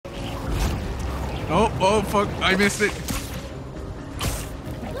Oh, fuck. I missed it.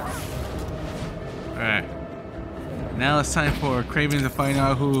 Alright. Now it's time for Craven to find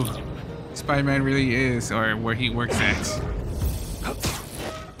out who Spider-Man really is, or where he works at.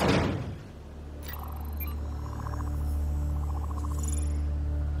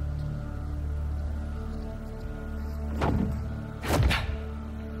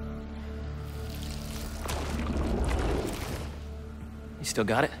 You still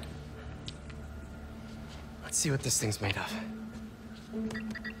got it? Let's see what this thing's made of.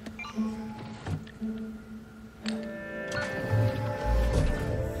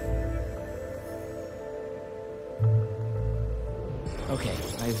 Okay,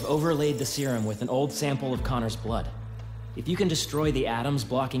 I've overlaid the serum with an old sample of Connor's blood. If you can destroy the atoms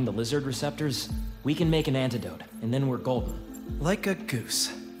blocking the lizard receptors, we can make an antidote, and then we're golden. Like a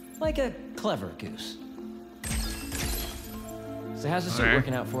goose. Like a clever goose. So how's the suit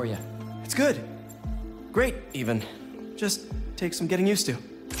working out for you? It's good. Great, even. Just takes some getting used to.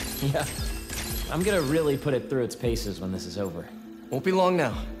 Yeah. I'm gonna really put it through its paces when this is over. Won't be long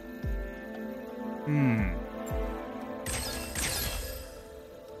now. Can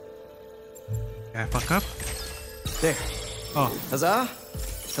I fuck up? There. Oh. Huzzah!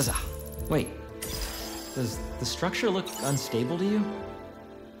 Huzzah. Wait. Does the structure look unstable to you?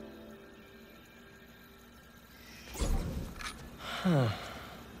 Huh.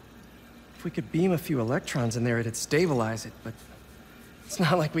 If we could beam a few electrons in there, it'd stabilize it, but it's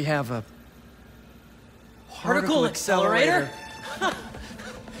not like we have a particle accelerator.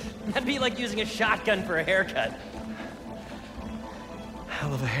 That'd be like using a shotgun for a haircut.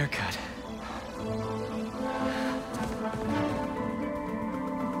 Hell of a haircut.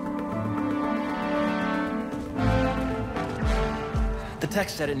 The tech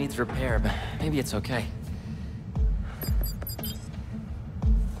said it needs repair, but maybe it's okay.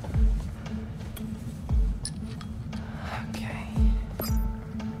 Okay.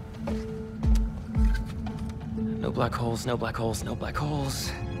 No black holes, no black holes, no black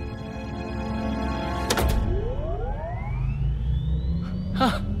holes.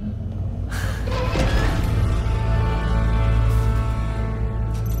 Huh.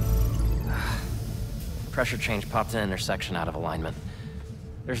 Pressure change popped an intersection out of alignment.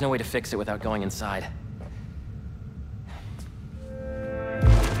 There's no way to fix it without going inside.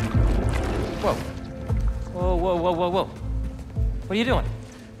 Whoa. Whoa, whoa, whoa, whoa, whoa. What are you doing?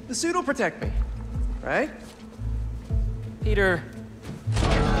 The suit will protect me, right? Peter,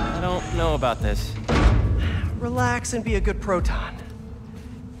 I don't know about this. Relax and be a good proton.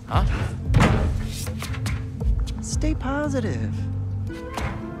 Huh? Stay positive.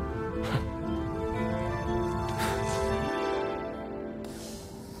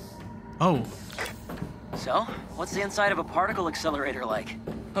 Oh. So, what's the inside of a particle accelerator like?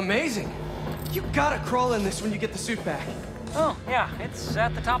 Amazing. You gotta crawl in this when you get the suit back. Oh, yeah, it's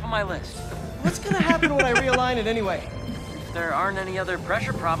at the top of my list. What's gonna happen when I realign it anyway? If there aren't any other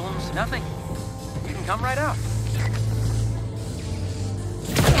pressure problems, nothing. You can come right out.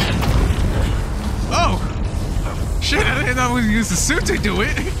 Oh! Shit, I didn't know we use the suit to do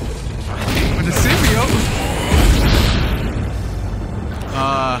it. With the symbiote.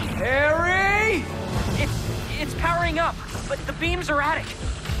 Harry! It's powering up, but the beam's erratic.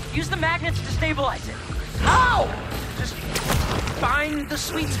 Use the magnets to stabilize it. How? Just find the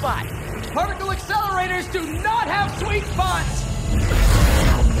sweet spot. Particle accelerators do not have sweet spots!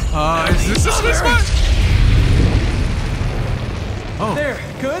 Is this the sweet spot? Oh. There,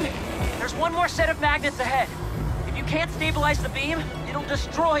 good? There's one more set of magnets ahead. If you can't stabilize the beam, it'll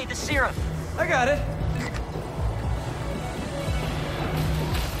destroy the serum. I got it.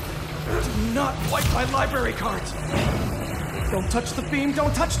 Do not wipe my library cards! Don't touch the beam,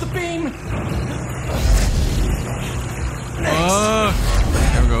 don't touch the beam!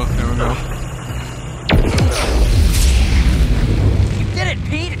 There we go, there we go. You did it,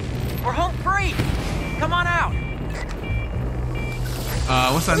 Pete! We're home free! Come on out!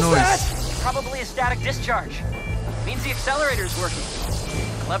 What's that noise? Probably a static discharge. Means the accelerator's working.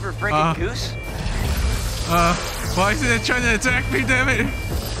 Clever friggin' goose. Why is it trying to attack me, damn it?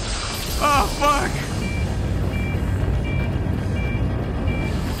 Oh, fuck!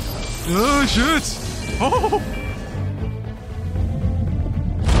 Oh, shit! Oh!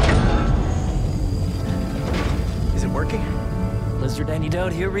 Is it working? Lizard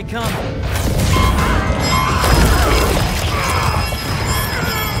antidote, here we come.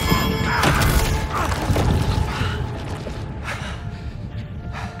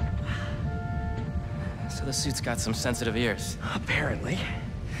 So the suit's got some sensitive ears. Apparently.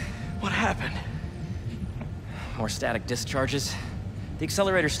 What happened? More static discharges. The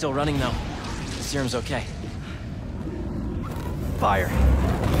accelerator's still running, though. The serum's okay. Fire.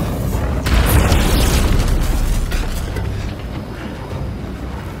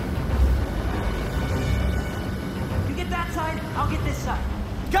 You get that side, I'll get this side.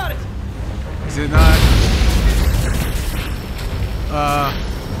 Got it! Is it not?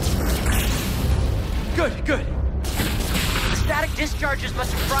 Good, good. The static discharges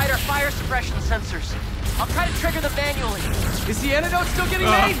must have fried our fire suppression sensors. I'll try to trigger them manually. Is the antidote still getting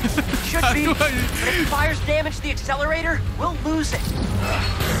made? Should be, but if the fires damage the accelerator, we'll lose it.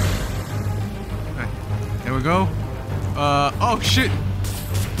 Okay. There we go. Oh shit.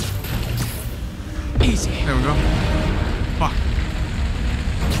 Easy. There we go. Fuck.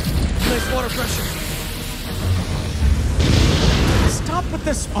 Nice water pressure. Stop with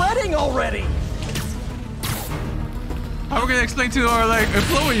the spreading already! How are we gonna explain to our like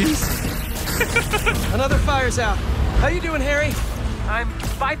employees? Another fire's out. How you doing, Harry? I'm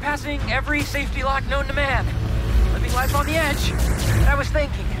bypassing every safety lock known to man. Living life on the edge. And I was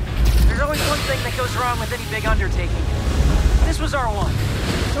thinking, there's always one thing that goes wrong with any big undertaking. This was our one.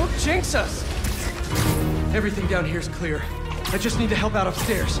 Don't jinx us. Everything down here's clear. I just need to help out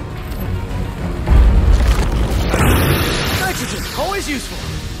upstairs. Nitrogen, always useful.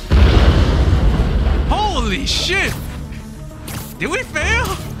 Holy shit! Did we fail?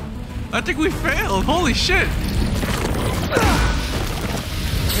 I think we failed. Holy shit!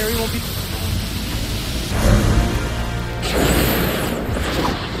 Harry won't be...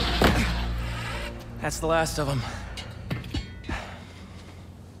 That's the last of them.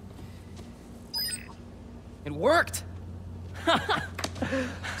 It worked!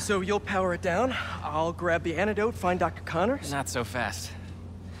 So you'll power it down, I'll grab the antidote, find Dr. Connors? Not so fast.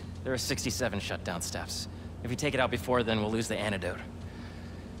 There are 67 shutdown steps. If we take it out before then, we'll lose the antidote.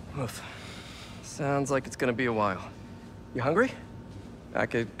 Oof. Sounds like it's gonna be a while. You hungry? I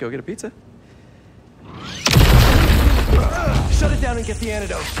could go get a pizza. Shut it down and get the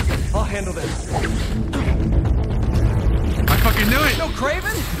antidote. I'll handle this. I fucking knew it! No,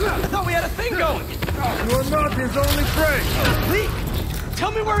 Craven? I thought we had a thing going! You're not his only prey! Lee!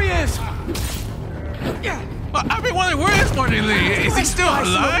 Tell me where he is! Yeah. Well, I've been wondering where is Martin Lee? Is he still Buy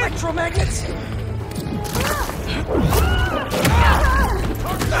some alive? electromagnets?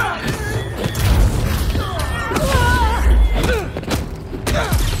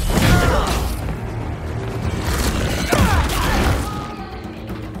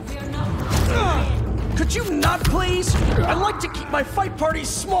 Could you not, please? I like to keep my fight parties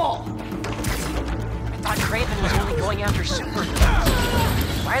small. I thought Craven was only going after super.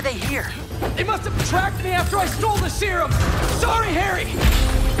 Why are they here? They must have tracked me after I stole the serum. Sorry, Harry.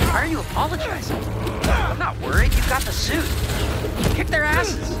 Why are you apologizing? I'm not worried. You've got the suit. Kick their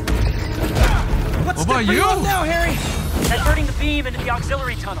asses. What's What about different you? now, Harry? Diverting the beam into the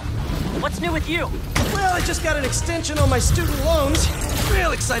auxiliary tunnel. What's new with you? Well, I just got an extension on my student loans.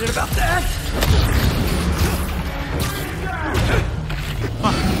 Real excited about that.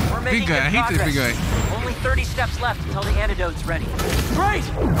 We're making Big guy. I good hate this big progress. guy. Only 30 steps left until the antidote's ready. Great,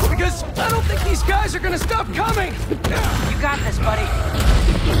 because I don't think these guys are gonna stop coming. You got this, buddy.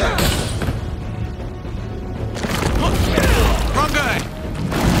 Wrong guy!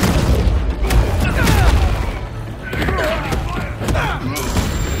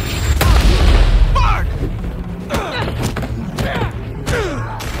 Fuck!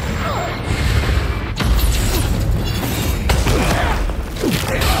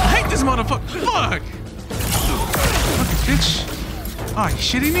 I hate this motherfucker! Fuck! Fucking bitch! Oh, you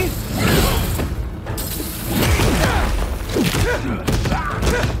shitting me?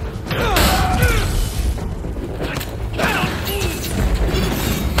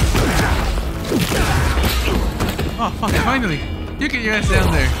 Oh, fuck, finally! You get your ass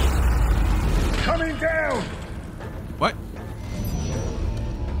down there! Coming down! What?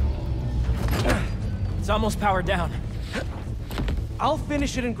 It's almost powered down. I'll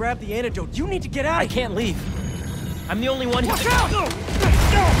finish it and grab the antidote. You need to get out I of here. can't leave. I'm the only one who Watch can... out!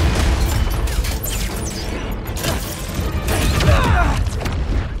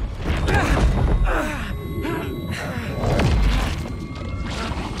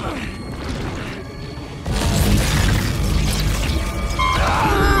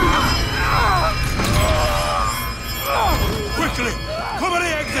 Quickly! Cover the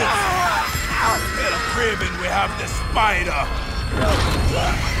exits! Tell Craven we have the spider!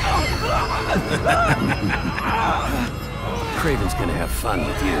 Craven's gonna have fun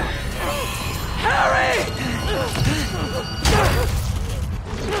with you. Harry!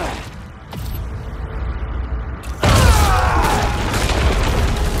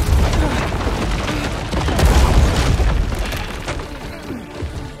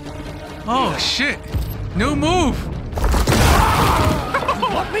 Oh shit! No move!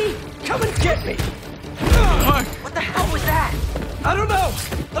 Want me? Come and get me! Fuck! What the hell was that? I don't know!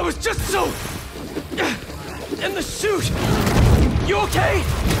 I was just so... in the chute! You okay?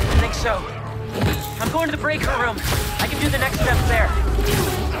 I think so. I'm going to the breaker room. I can do the next steps there.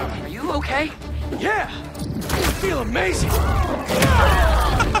 Are you okay? Yeah! I feel amazing! Oh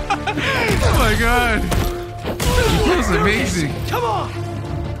my god! That was amazing! Come on!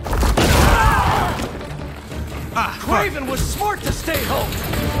 Ah, fuck! Craven was smart to stay home!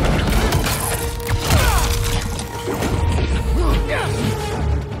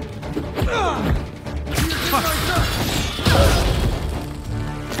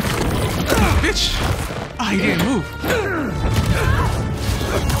 Bitch! Ah, he didn't move.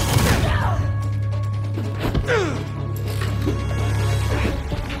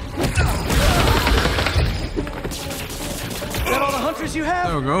 Is that all the hunters you have?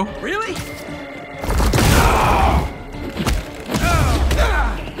 There we go. Really?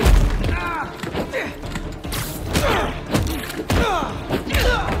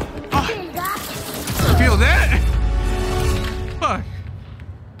 Feel that? Fuck.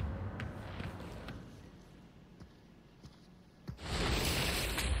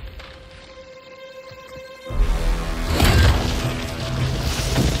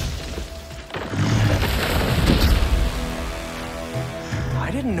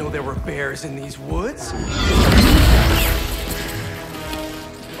 I didn't know there were bears in these woods.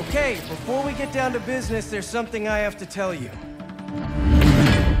 Okay, before we get down to business, there's something I have to tell you.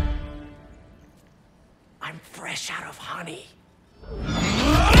 I'm fresh out of honey.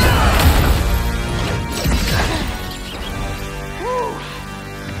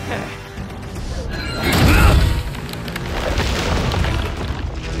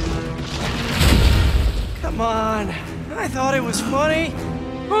 Come on. I thought it was funny.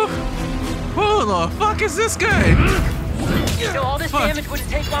 Who the fuck is this guy? So all this damage wouldn't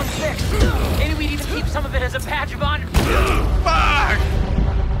take long to fix. Maybe we'd even keep some of it as a badge of honor. Fuck!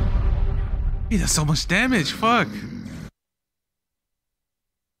 He does so much damage. Fuck.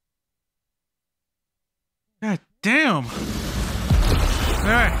 God damn.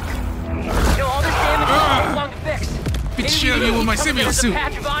 Alright. So all this damage wouldn't take long to fix. Beat the shit out of you with my symbiote suit.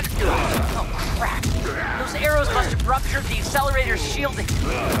 Oh crap. Those arrows must have ruptured the accelerator's shielding.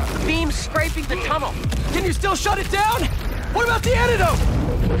 The beam's scraping the tunnel. Can you still shut it down? What about the antidote?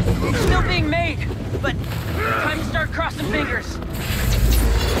 Still being made, but time to start crossing fingers.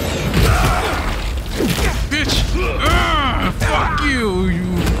 Bitch! Fuck you,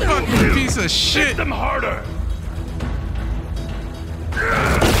 you fucking piece of shit! Hit them harder!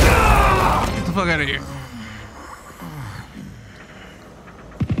 Get the fuck out of here.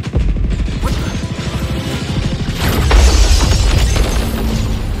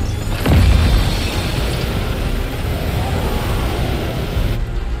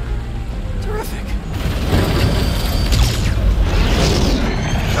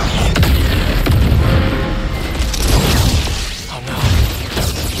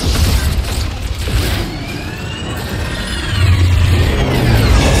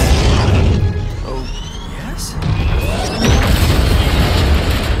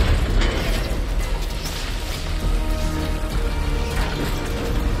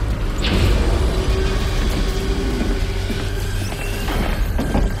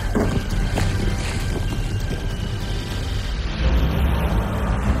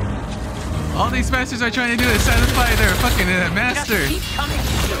 Masters are trying to do is satisfy their fucking master. Just keep coming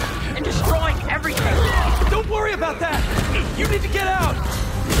and destroying everything. Don't worry about that. You need to get out.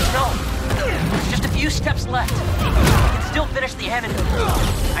 No, there's just a few steps left. We can still finish the antidote.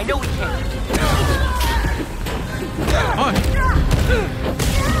 I know we can. What?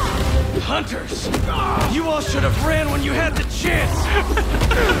 Hunters, you all should have ran when you had the chance.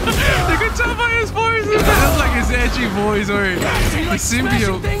 You can tell by his voice. That's like his edgy voice or the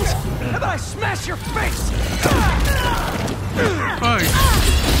symbiote. Things? How about I smash your face? Fuck.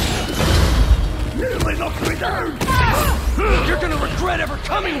 Nearly knocked me down! You're gonna regret ever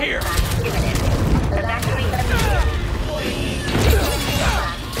coming here.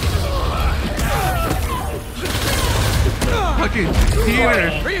 Fucking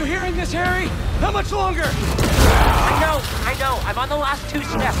here. Are you hearing this, Harry? How much longer? I know. I'm on the last 2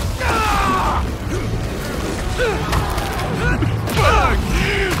 steps. Fuck!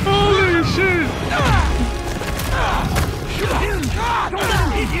 Holy shit!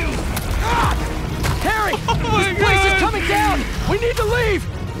 Harry! Oh my this place God. is coming down! We need to leave!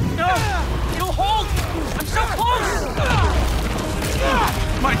 No, it'll hold. I'm so close.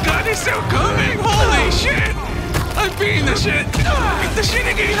 My God, he's still coming! Holy shit! I I'm beating the shit. Get the shit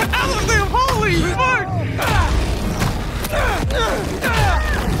out of them. Holy fuck.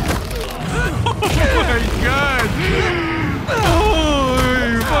 Oh my god. Oh,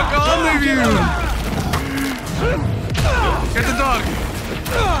 fuck all of you. Get the dog.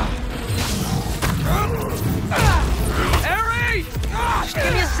 Harry! Just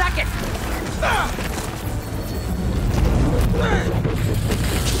give me a second.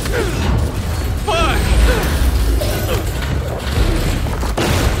 Fuck!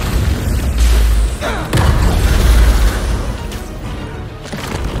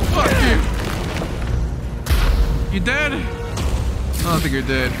 Fuck you! You dead? I don't think you're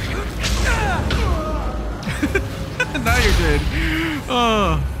dead. Now you're dead.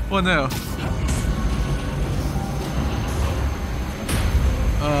 Oh, what now?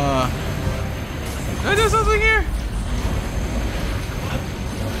 Did I do something here?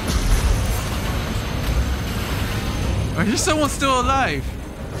 Or is someone still alive?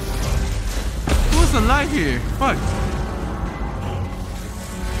 Who's alive here? Fuck.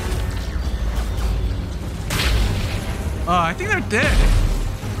 I think they're dead.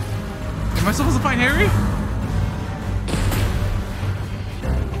 Am I supposed to find Harry?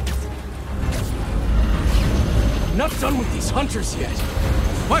 I'm not done with these hunters yet.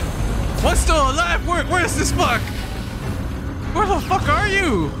 What? What's still alive? Where is this fuck? Where the fuck are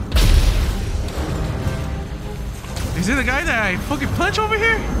you? Is it the guy that I fucking punch over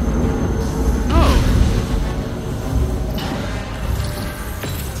here? No.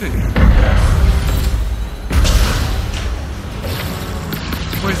 Let's see.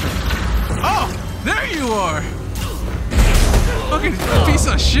 Where is it? Oh! There you are! Fucking piece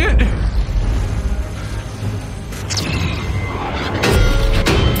of shit!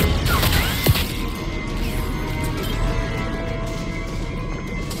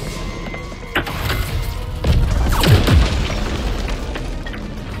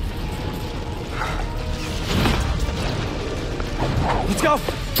 Let's go!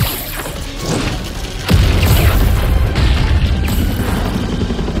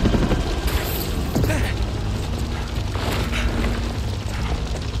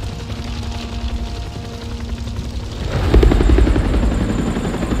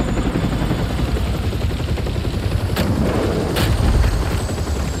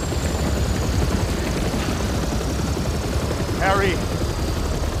 Harry!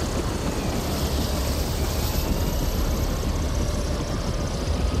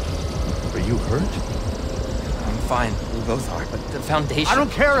 Are you hurt? I'm fine. We both are, but the Foundation... I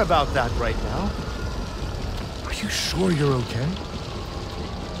don't care about that right now. Are you sure you're okay?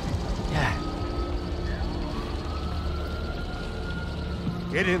 Yeah.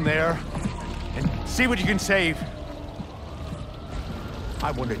 Get in there and see what you can save.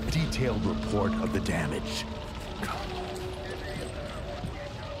 I want a detailed report of the damage.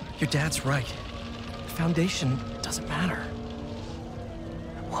 Your dad's right. The Foundation doesn't matter.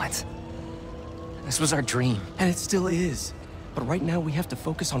 What? This was our dream. And it still is. But right now we have to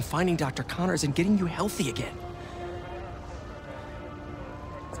focus on finding Dr. Connors and getting you healthy again.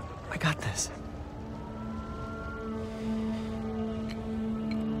 I got this.